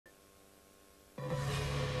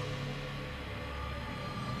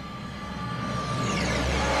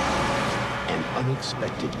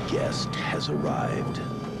unexpected guest has arrived.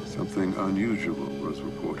 Something unusual was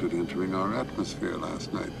reported entering our atmosphere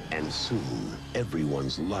last night. And soon,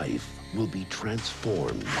 everyone's life will be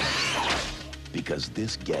transformed. Because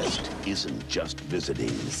this guest isn't just visiting.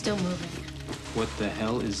 Still moving. What the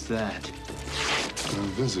hell is that? A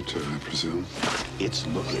visitor, I presume. It's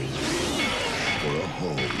looking for a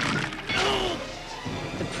home.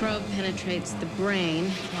 The probe penetrates the brain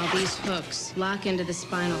while these hooks lock into the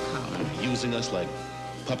spinal column. Using us like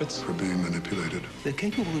puppets? We're being manipulated. They're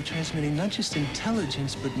capable of transmitting not just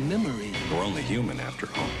intelligence, but memory. We're only human, after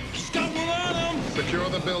all. Stumble on them! Secure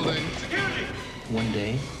the building. Security! 1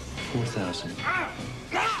 day, 4,000.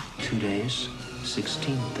 2 days,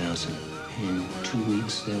 16,000. In 2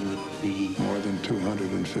 weeks, there would be... More than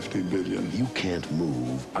 250 billion. You can't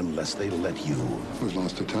move unless they let you. We've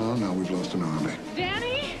lost a town, now we've lost an army. Danny?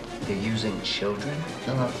 They're using children?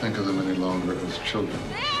 Cannot think of them any longer as children.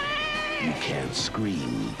 You can't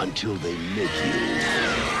scream until they make you.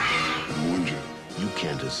 I warned you. You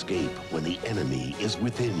can't escape when the enemy is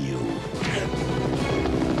within you.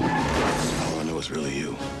 All I know is really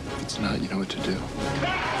you. If it's not, you know what to do.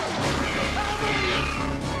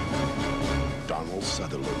 Donald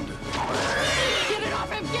Sutherland. Get it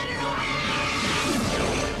off him! Get it off!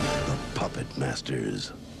 The Puppet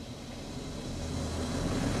Masters.